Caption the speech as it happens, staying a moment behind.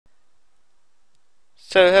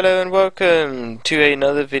So hello and welcome to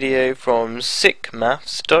another video from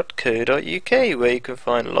sickmaths.co.uk, where you can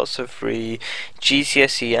find lots of free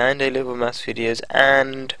GCSE and A-level maths videos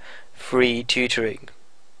and free tutoring.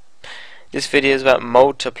 This video is about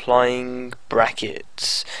multiplying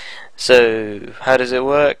brackets. So how does it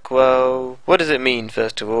work? Well, what does it mean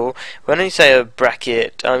first of all? When I say a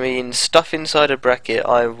bracket, I mean stuff inside a bracket.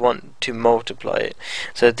 I want to multiply it.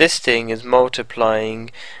 So this thing is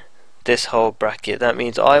multiplying this whole bracket. That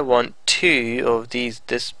means I want two of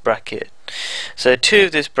this bracket. So two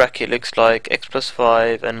of this bracket looks like x plus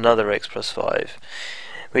 5 and another x plus 5,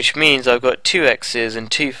 which means I've got two x's and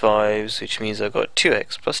two 5's, which means I've got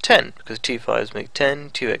 2x plus 10, because two 5's make 10,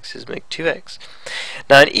 two x's make 2x.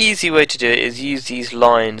 Now an easy way to do it is use these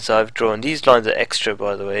lines I've drawn. These lines are extra,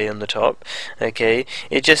 by the way, on the top. Okay,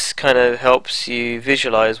 it just kind of helps you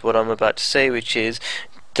visualize what I'm about to say, which is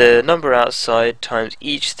the number outside times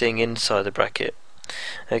each thing inside the bracket.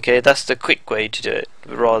 Okay, that's the quick way to do it,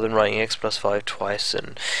 rather than writing x plus 5 twice,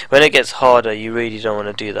 and when it gets harder you really don't want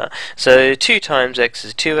to do that. So 2 times x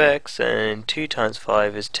is 2x, and 2 times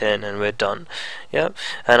 5 is 10, and we're done. Yep.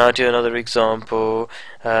 And I'll do another example.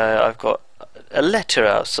 I've got a letter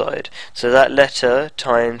outside, so that letter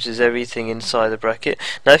times is everything inside the bracket.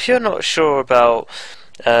 Now if you're not sure about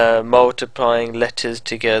multiplying letters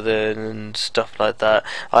together and stuff like that,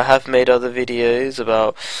 I have made other videos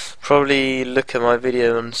about. Probably look at my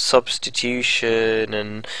video on substitution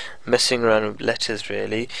and messing around with letters,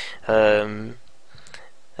 really, and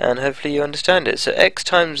hopefully you understand it. So x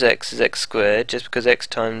times x is x squared, just because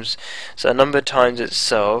so a number times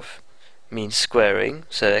itself means squaring,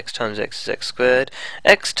 so x times x is x squared.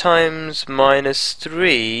 X times minus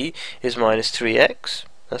 3 is minus 3x,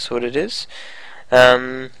 that's what it is.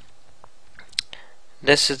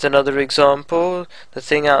 This is another example. The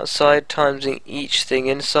thing outside timesing each thing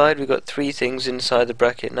inside. We've got three things inside the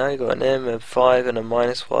bracket now. We've got an m, a 5 and a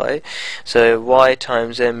minus y. So y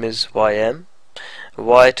times m is ym,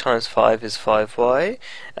 y times 5 is 5y,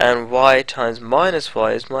 and y times minus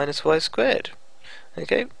y is minus y squared.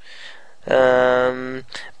 Okay.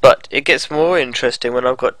 But it gets more interesting when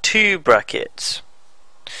I've got two brackets.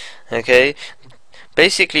 Okay.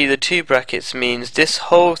 Basically the two brackets means this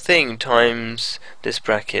whole thing times this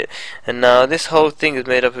bracket, and now this whole thing is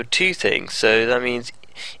made up of two things, so that means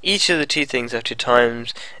each of the two things have to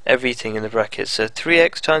times everything in the bracket. So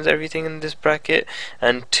 3x times everything in this bracket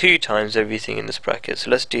and 2 times everything in this bracket. So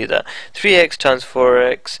let's do that. 3x times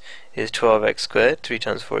 4x is 12x squared, 3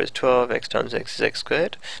 times 4 is 12, x times x is x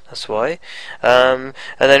squared, that's y. And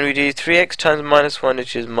then we do 3x times minus 1,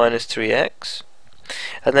 which is minus 3x.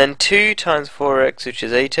 And then 2 times 4x, which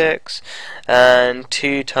is 8x, and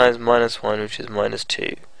 2 times minus 1, which is minus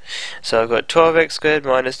 2. So I've got 12x squared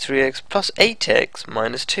minus 3x plus 8x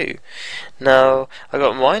minus 2. Now I've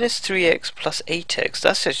got minus 3x plus 8x.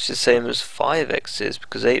 That's actually the same as 5x is,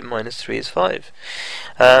 because 8 minus 3 is 5.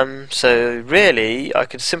 So really I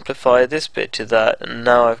could simplify this bit to that, and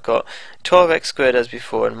now I've got 12x squared as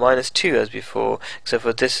before and minus 2 as before, except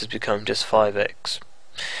for this has become just 5x.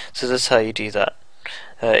 So that's how you do that.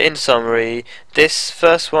 In summary, this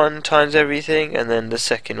first one times everything, and then the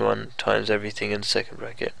second one times everything in the second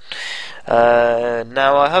bracket.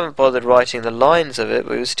 Now I haven't bothered writing the lines of it,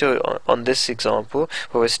 but we're still on this example,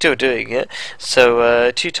 but we're still doing it.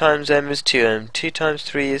 So 2 times m is 2m, 2 times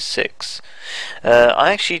 3 is 6.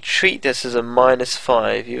 I actually treat this as a minus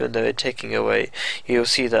 5, even though it's taking away. You'll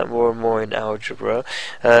see that more and more in algebra.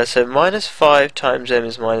 So minus 5 times m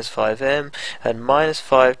is minus 5m, and minus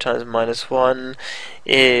 5 times minus 1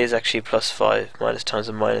 is actually plus 5. Minus times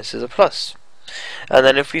a minus is a plus. And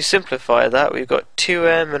then if we simplify that, we've got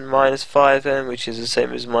 2m and minus 5m, which is the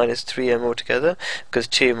same as minus 3m altogether, because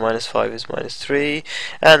 2 minus 5 is minus 3,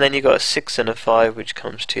 and then you've got a 6 and a 5, which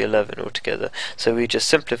comes to 11 altogether. So we just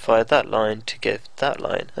simplified that line to get that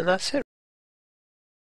line, and that's it.